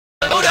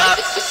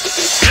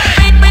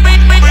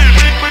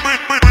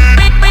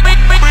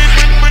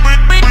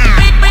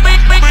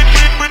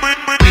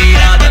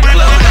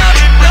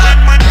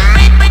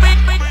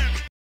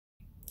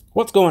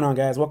What's going on,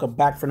 guys? Welcome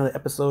back for another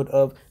episode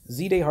of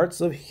Z-Day Hearts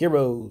of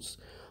Heroes.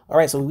 All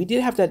right, so we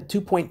did have that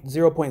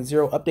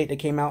 2.0.0 update that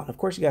came out, and of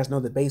course, you guys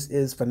know the base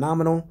is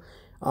phenomenal.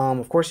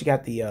 Of course, you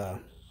got the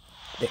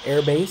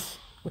air base,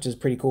 which is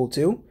pretty cool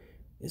too.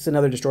 It's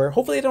another destroyer.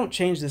 Hopefully, they don't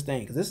change this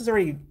thing because this is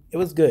already it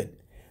was good.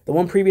 The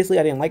one previously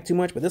I didn't like too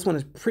much, but this one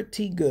is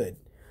pretty good.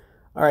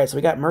 All right, so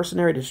we got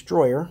Mercenary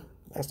Destroyer.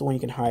 That's the one you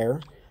can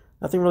hire.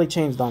 Nothing really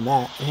changed on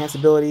that. Enhanced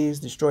abilities,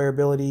 destroyer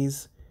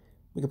abilities.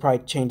 We could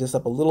probably change this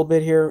up a little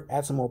bit here,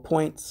 add some more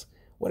points,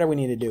 whatever we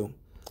need to do.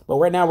 But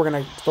right now, we're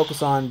going to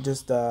focus on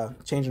just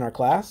changing our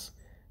class.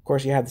 Of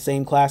course, you have the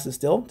same classes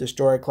still.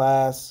 Destroyer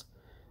class,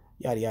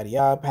 yada, yada,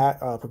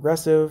 yada.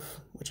 Progressive,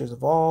 which is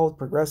evolved,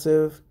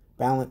 progressive,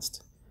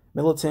 balanced,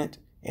 militant,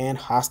 and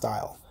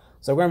hostile.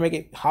 So we're going to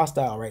make it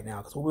hostile right now,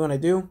 because what we want to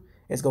do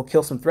is go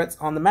kill some threats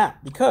on the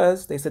map,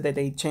 because they said that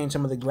they changed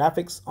some of the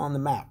graphics on the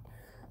map.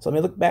 So let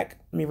me look back,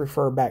 let me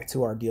refer back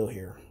to our deal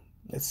here.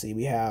 Let's see,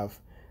 we have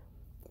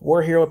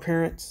War Hero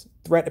appearance,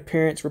 threat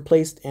appearance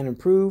replaced and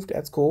improved.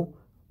 That's cool.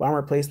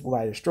 Bomber replaced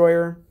by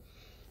destroyer.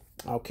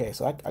 Okay,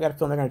 so I got a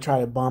feeling they're going to try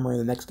to bomber in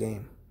the next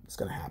game. It's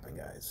going to happen,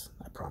 guys.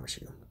 I promise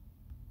you.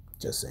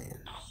 Just saying.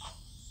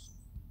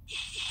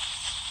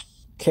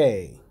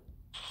 Okay.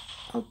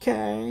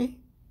 Okay.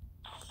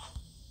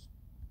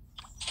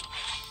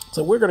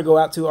 So we're going to go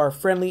out to our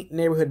friendly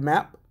neighborhood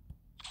map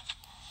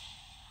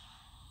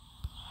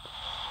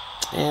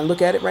and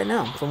look at it right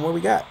now from what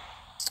we got.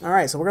 All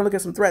right, so we're going to look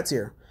at some threats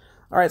here.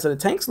 All right, so the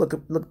tanks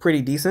look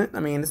pretty decent.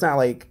 I mean, it's not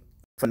like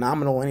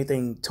phenomenal,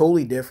 anything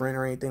totally different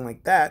or anything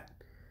like that.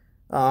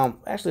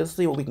 Actually, let's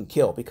see what we can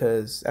kill,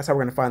 because that's how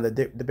we're gonna find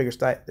the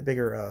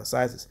bigger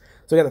sizes.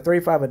 So we got the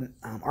 35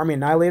 Army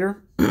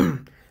Annihilator.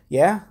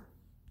 Yeah,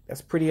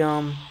 that's pretty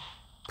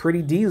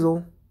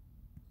diesel.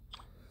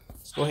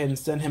 Let's go ahead and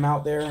send him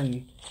out there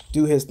and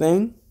do his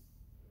thing.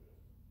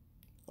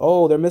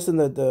 Oh, they're missing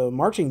the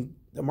marching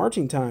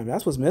time.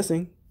 That's what's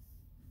missing.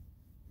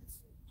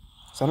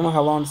 So I don't know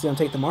how long it's going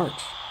to take to march.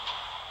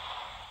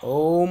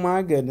 Oh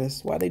my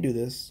goodness. Why'd they do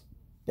this?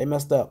 They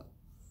messed up.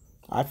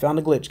 I found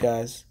a glitch,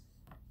 guys.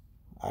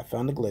 I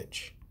found a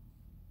glitch.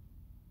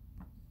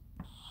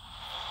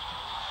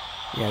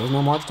 Yeah, there's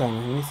no march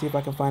timer. Let me see if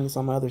I can find this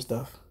on my other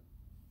stuff.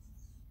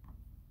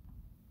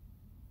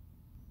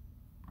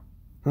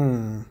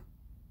 That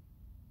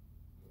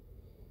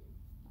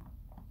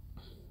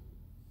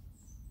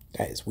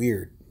is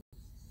weird.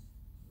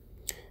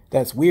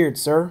 That's weird,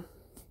 sir.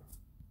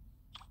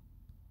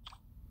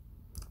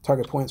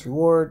 Target points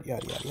reward,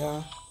 yada, yada,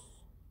 yada.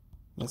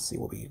 Let's see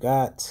what we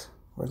got.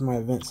 Where's my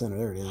event center?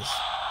 There it is.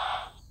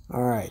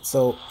 All right,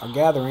 so our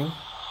gathering.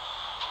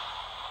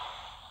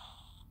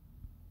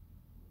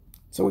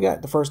 So we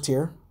got the first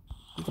tier.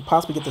 We could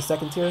possibly get the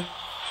second tier,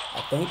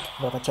 I think.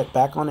 But if I check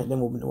back on it,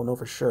 then we'll know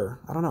for sure.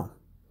 I don't know.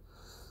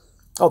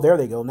 Oh, there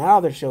they go. Now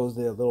that shows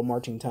the little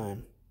marching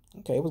time.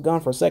 Okay, it was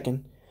gone for a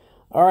second.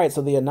 All right,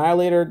 so the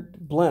Annihilator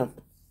Blimp,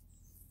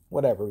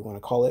 whatever we want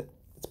to call it,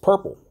 it's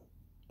purple.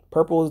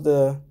 Purple is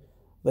the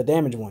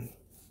damage one.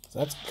 So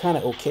that's kind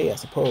of okay, I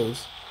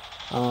suppose.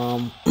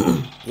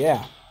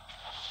 Yeah.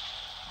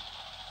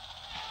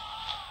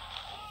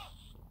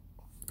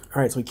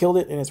 All right, so we killed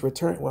it and it's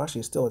returned. Well, actually,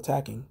 it's still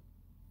attacking.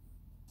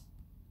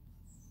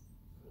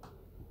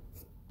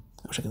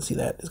 I wish I can see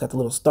that. It's got the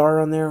little star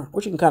on there,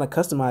 which you can kind of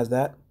customize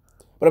that.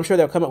 But I'm sure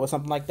they'll come up with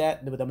something like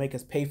that, but they'll make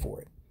us pay for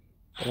it.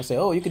 They're going to say,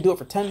 oh, you can do it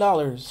for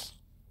 $10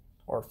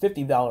 or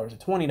 $50 or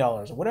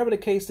 $20 or whatever the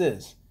case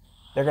is.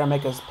 They're going to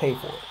make us pay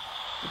for it.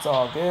 It's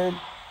all good.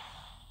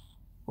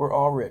 We're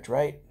all rich,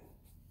 right?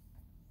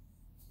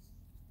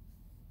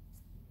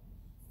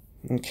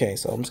 Okay,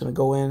 so I'm just going to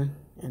go in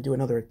and do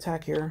another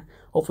attack here.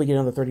 Hopefully get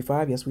another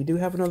 35. Yes, we do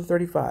have another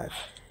 35.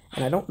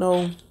 And I don't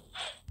know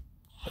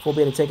if we'll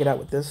be able to take it out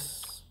with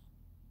this.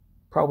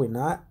 Probably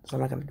not, so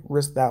I'm not going to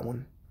risk that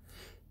one.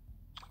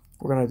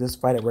 We're going to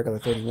just fight at regular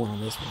 31 on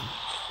this one.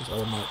 This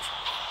other march.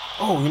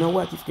 Oh, you know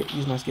what?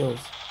 Use my skills.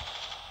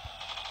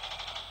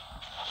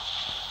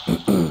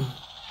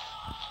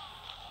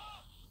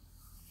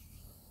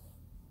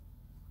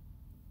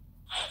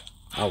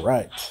 All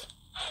right.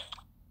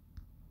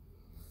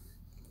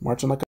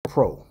 Marching like a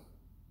pro.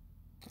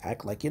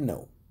 Act like you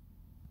know.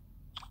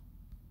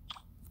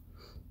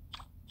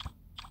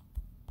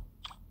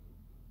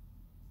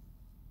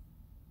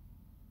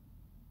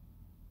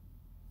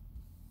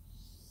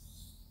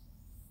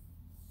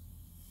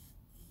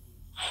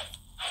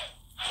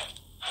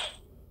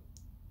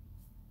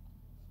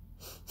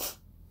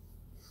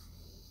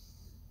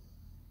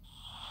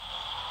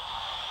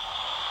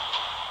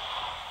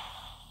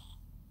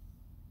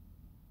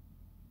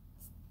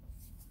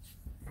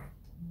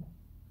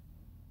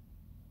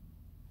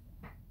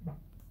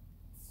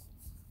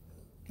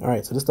 All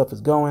right, so this stuff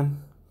is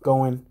gone.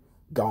 All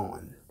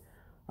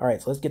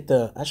right, so let's get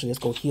let's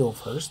go heal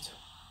first.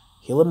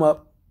 Heal him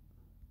up.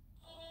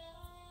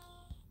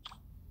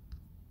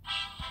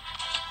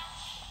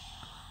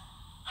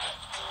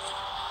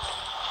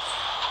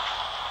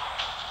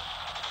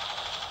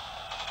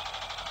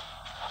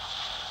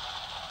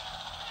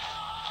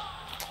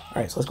 All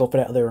right, so let's go for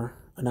that other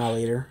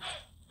Annihilator.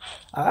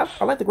 I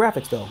like the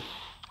graphics though.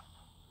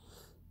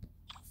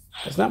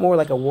 It's not more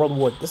like a World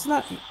War. This is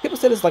not. People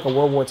said it's like a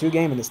World War II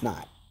game, and it's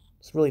not.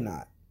 It's really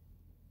not.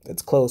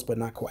 It's close, but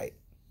not quite.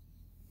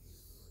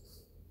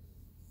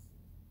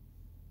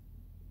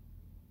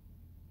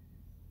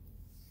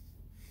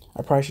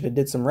 I probably should have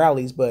did some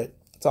rallies, but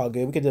it's all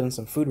good. We could have done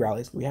some food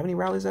rallies. Do we have any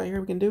rallies out here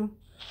we can do?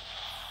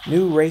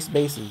 New race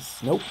bases.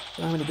 Nope,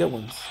 don't have any good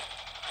ones.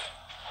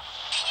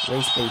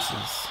 Race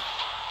bases.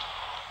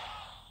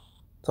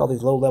 It's all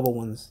these low-level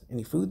ones.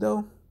 Any food,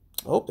 though?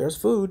 Oh, there's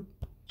food.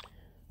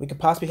 We could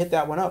possibly hit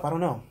that one up. I don't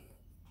know.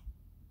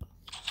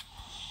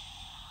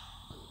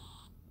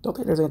 Don't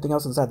think there's anything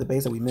else inside the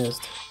base that we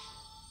missed.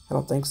 I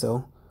don't think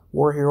so.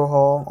 War Hero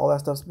Hall. All that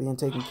stuff's being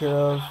taken care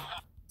of.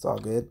 It's all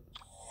good.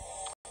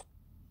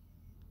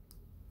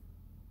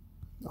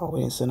 Oh,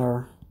 we didn't send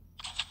our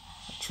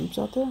troops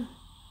out there?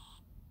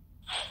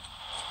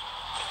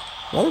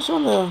 Why are they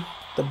showing the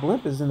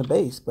blimp is in the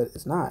base, but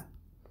it's not?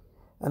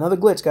 Another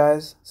glitch,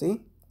 guys.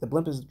 See? The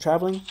blimp is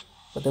traveling,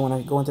 but then when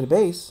I go into the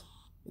base,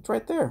 it's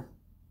right there.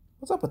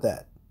 What's up with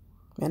that?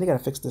 Man, they got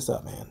to fix this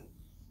up, man.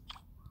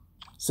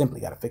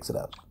 Simply got to fix it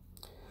up.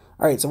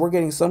 All right, so we're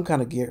getting some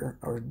kind of gear,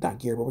 or not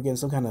gear, but we're getting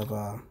some kind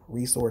of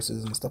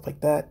resources and stuff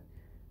like that.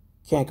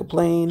 Can't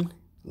complain.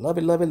 Love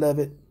it, love it, love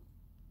it.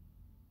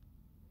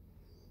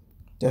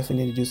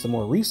 Definitely need to do some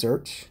more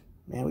research.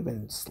 Man, we've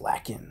been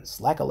slacking,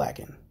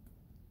 slack-a-lacking.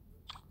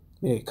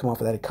 We need to come off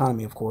of that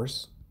economy, of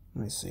course.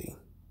 Let me see.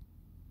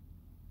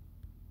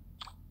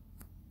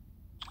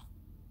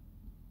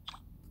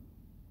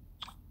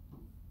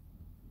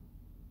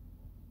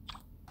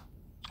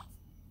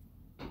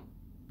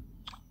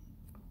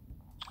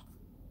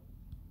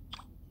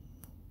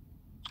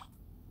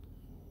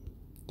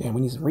 Damn,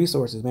 we need some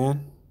resources,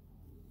 man.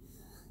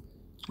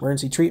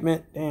 Emergency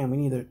treatment. Damn, we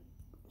need a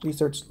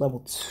research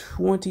level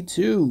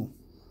 22.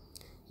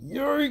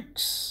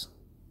 Yikes.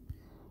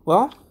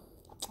 Well,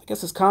 I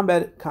guess it's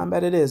combat.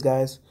 Combat it is,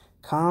 guys.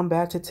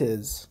 Combat it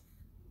is.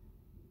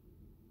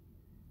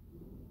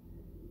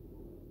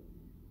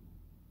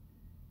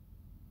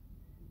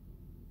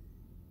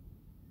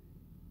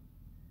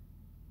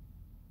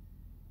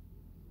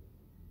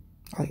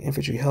 I like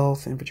infantry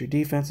health. Infantry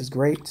defense is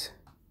great.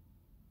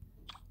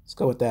 Let's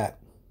go with that.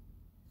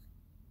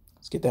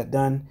 Let's get that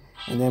done.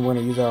 And then we're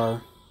going to use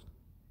our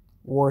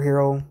war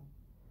hero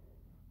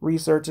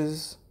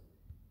researches.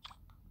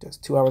 That's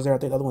 2 hours there. I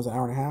think the other one's an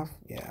hour and a half.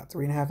 Yeah,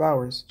 3.5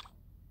 hours.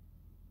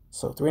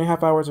 So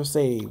 3.5 hours are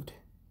saved.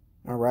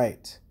 All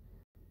right.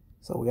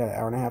 So we got an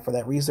hour and a half for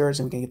that research,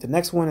 and we can get the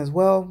next one as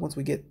well once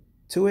we get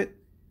to it.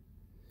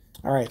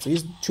 All right, so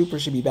these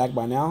troopers should be back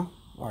by now.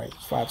 All right,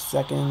 5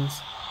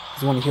 seconds.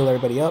 Just want to heal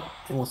everybody up,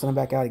 and we'll send them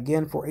back out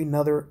again for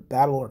another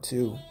battle or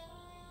two.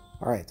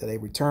 All right, so they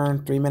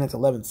return 3 minutes,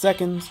 11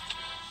 seconds.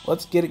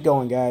 Let's get it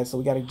going, guys. So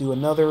we got to do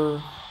another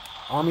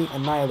Army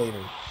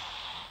Annihilator.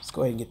 Let's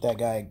go ahead and get that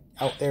guy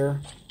out there.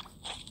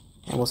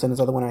 And we'll send this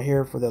other one out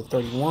here for the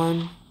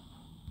 31.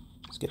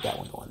 Let's get that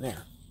one going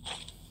there.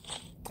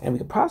 And we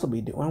could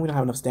possibly do... Well, we don't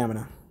have enough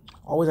stamina.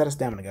 Always out of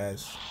stamina,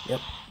 guys.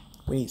 Yep.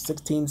 We need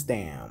 16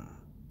 stam.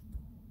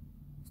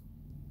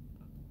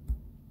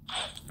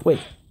 Wait.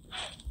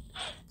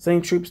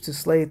 Sending troops to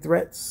slay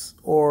threats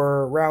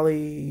or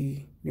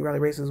rally... New rally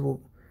races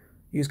will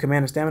use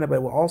command and stamina, but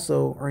it will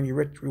also earn you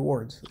rich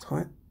rewards. It's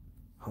hunt.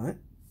 Hunt?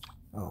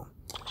 Oh.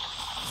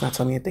 It's not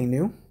telling me anything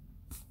new.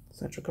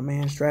 Central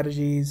command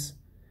strategies.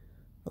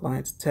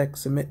 Alliance tech.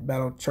 Submit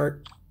battle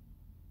chart.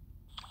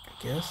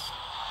 I guess.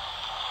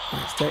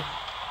 Alliance tech.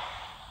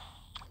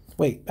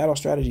 Wait. Battle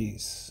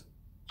strategies.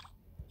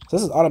 So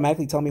this is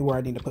automatically telling me where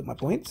I need to put my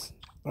points.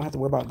 I don't have to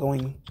worry about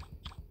going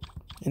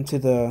into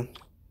the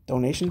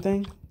donation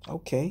thing.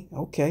 Okay.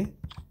 Okay.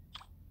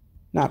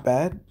 Not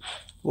bad.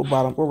 We'll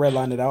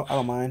redline it out. I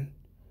don't mind.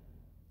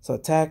 So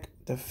attack,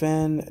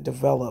 defend,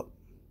 develop.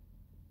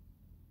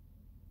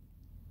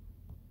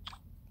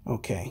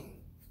 Okay.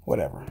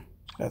 Whatever.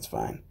 That's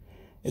fine.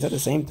 Is that the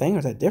same thing or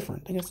is that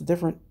different? I think it's a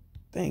different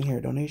thing here.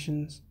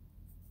 Donations.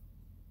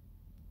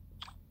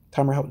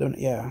 Timer help donate.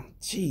 Yeah.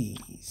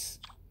 Jeez.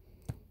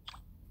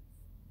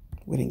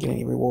 We didn't get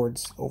any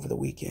rewards over the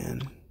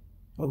weekend.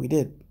 Oh, we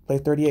did. Play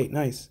 38.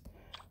 Nice.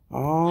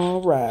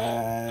 All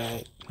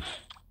right.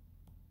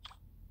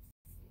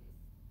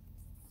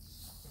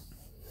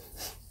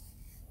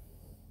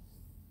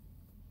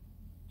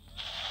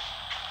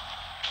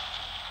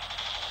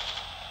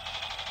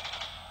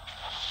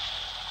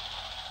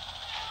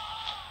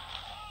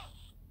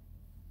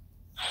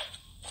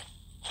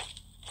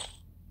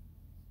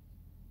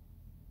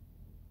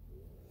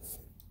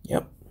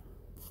 Yep.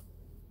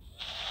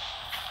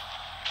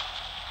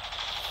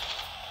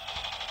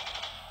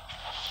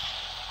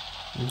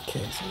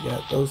 Okay, so we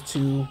got those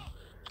 2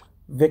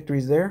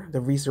 victories there. The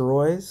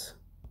Viceroys.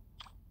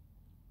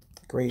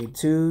 Grade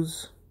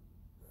 2s.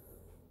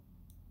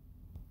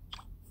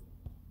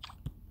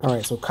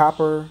 Alright, so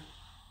copper.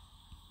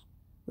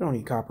 We don't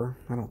need copper.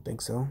 I don't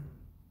think so.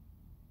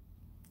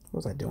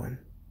 What was I doing?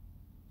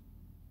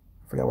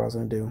 I forgot what I was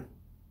going to do.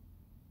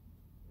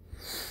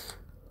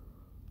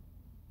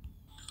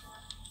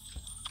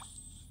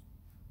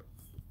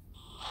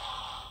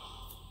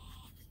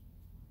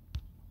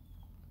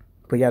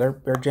 But yeah,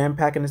 they're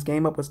jam-packing this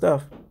game up with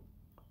stuff.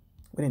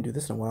 We didn't do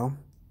this in a while.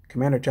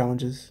 Commander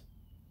challenges.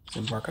 Let's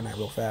embark on that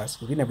real fast,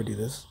 because we never do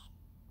this.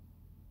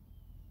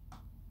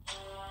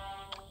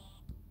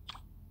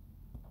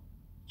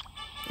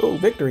 Oh,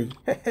 victory.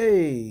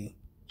 Hey.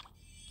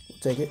 We'll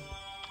take it.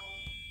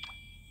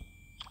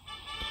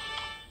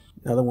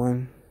 Another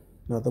one.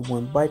 Another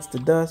one bites the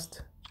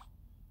dust.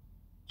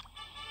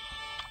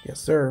 Yes,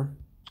 sir.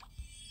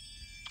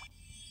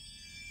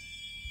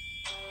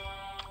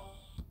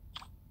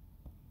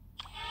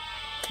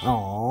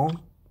 Aww.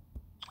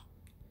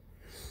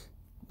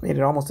 Made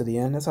it almost to the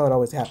end. That's how it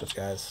always happens,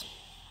 guys.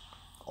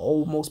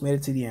 Almost made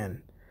it to the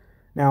end.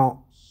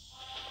 Now,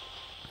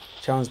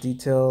 challenge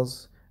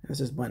details. This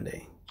is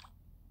Monday.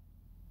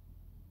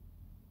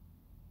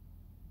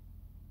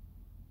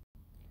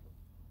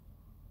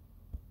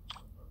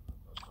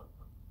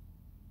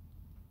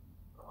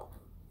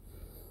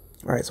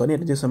 All right, so I need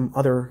to do some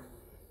other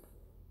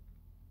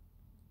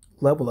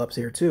level ups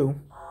here too.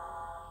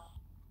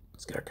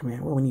 Let's get our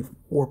command. Well, we need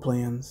war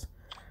plans.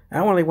 I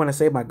don't really want to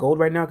save my gold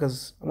right now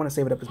because I want to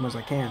save it up as much as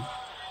I can.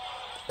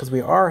 Because we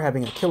are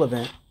having a kill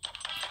event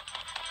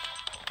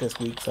this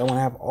week, so I want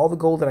to have all the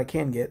gold that I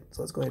can get.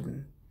 So let's go ahead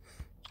and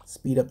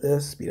speed up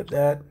this, speed up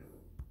that.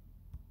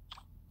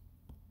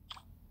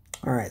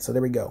 All right, so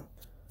there we go.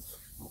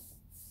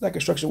 That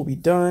construction will be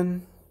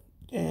done.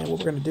 And what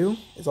we're going to do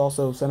is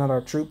also send out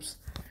our troops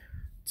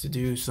to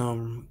do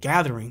some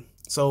gathering.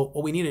 So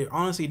what we need to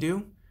honestly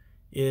do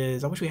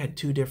is, I wish we had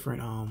two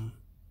different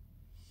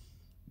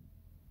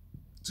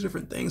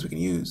things we can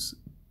use.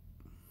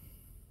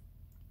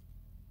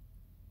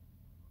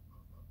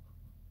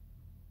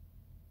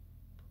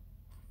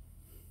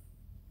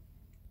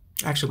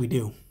 Actually, we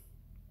do.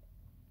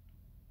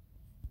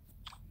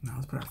 Now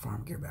let's put our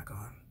farm gear back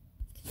on.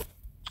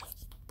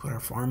 Put our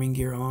farming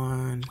gear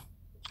on.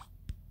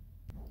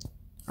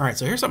 All right,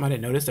 so here's something I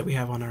didn't notice that we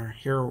have on our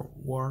hero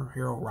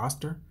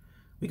roster.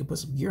 We can put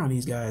some gear on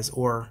these guys,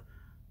 or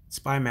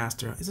Spy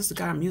Master. Is this the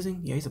guy I'm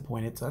using? Yeah, he's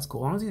appointed, so that's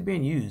cool. As long as he's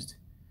being used.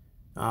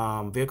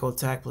 Vehicle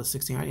attack plus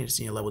 16. I need to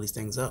see you level these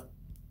things up.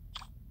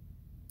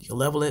 You can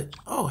level it.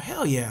 Oh,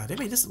 hell yeah. They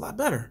made this a lot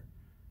better.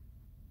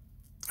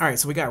 All right,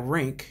 so we got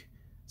rank.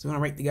 So we're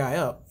gonna rank the guy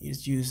up. You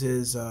just use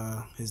his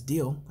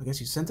deal. I guess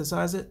you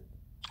synthesize it.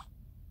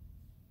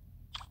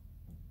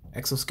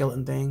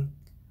 Exoskeleton thing.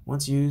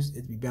 Once used,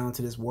 it'd be bound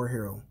to this war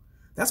hero.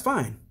 That's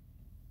fine.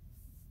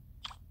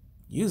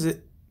 Use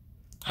it.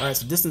 All right,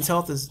 so distance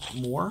health is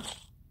more.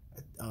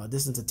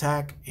 Distance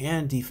attack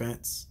and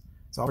defense.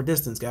 It's all for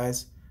distance,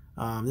 guys.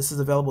 This is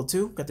available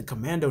too. Got the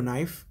commando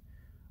knife.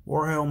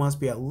 War hero must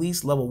be at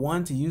least level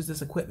 1 to use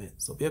this equipment.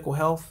 So vehicle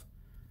health,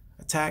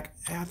 attack.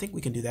 I think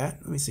we can do that.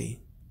 Let me see.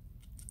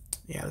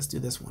 Yeah, let's do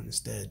this one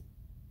instead.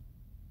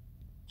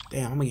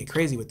 Damn, I'm gonna get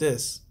crazy with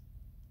this.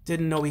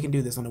 Didn't know we can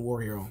do this on the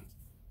war hero.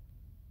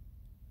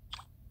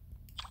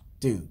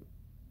 Dude,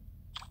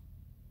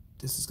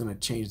 this is gonna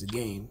change the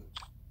game.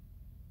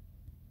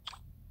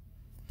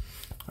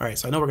 All right,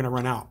 so I know we're gonna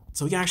run out.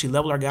 So we can actually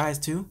level our guys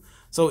too.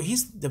 So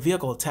he's the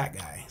vehicle attack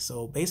guy.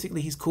 So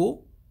basically he's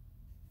cool.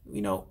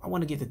 You know, I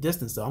want to get the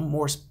distance though. I'm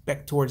more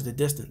spec towards the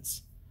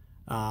distance.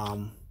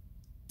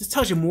 This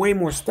tells you way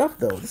more stuff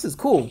though. This is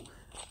cool.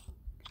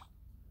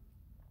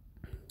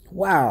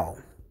 Wow.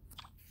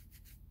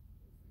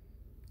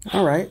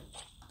 All right.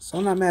 So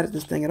I'm not mad at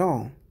this thing at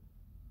all.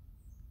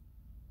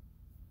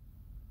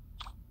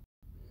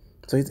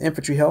 So he's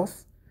infantry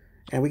health.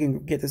 And we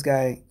can get this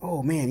guy.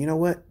 Oh man, you know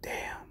what?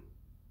 Damn.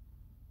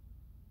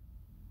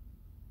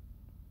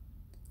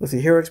 Let's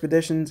see, hero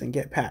expeditions and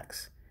get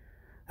packs.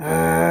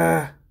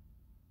 Are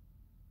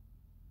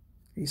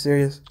you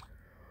serious?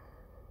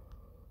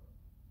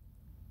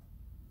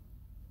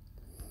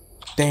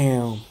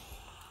 Damn.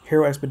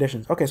 Hero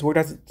expeditions. Okay, so we're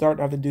going to start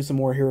to do some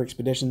more hero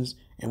expeditions,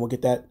 and we'll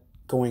get that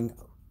going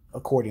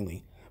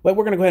accordingly. But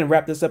we're going to go ahead and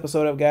wrap this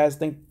episode up, guys.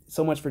 Thanks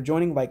so much for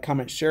joining. Like,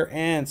 comment, share,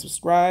 and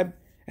subscribe.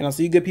 And I'll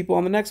see you good people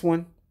on the next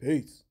one.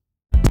 Peace.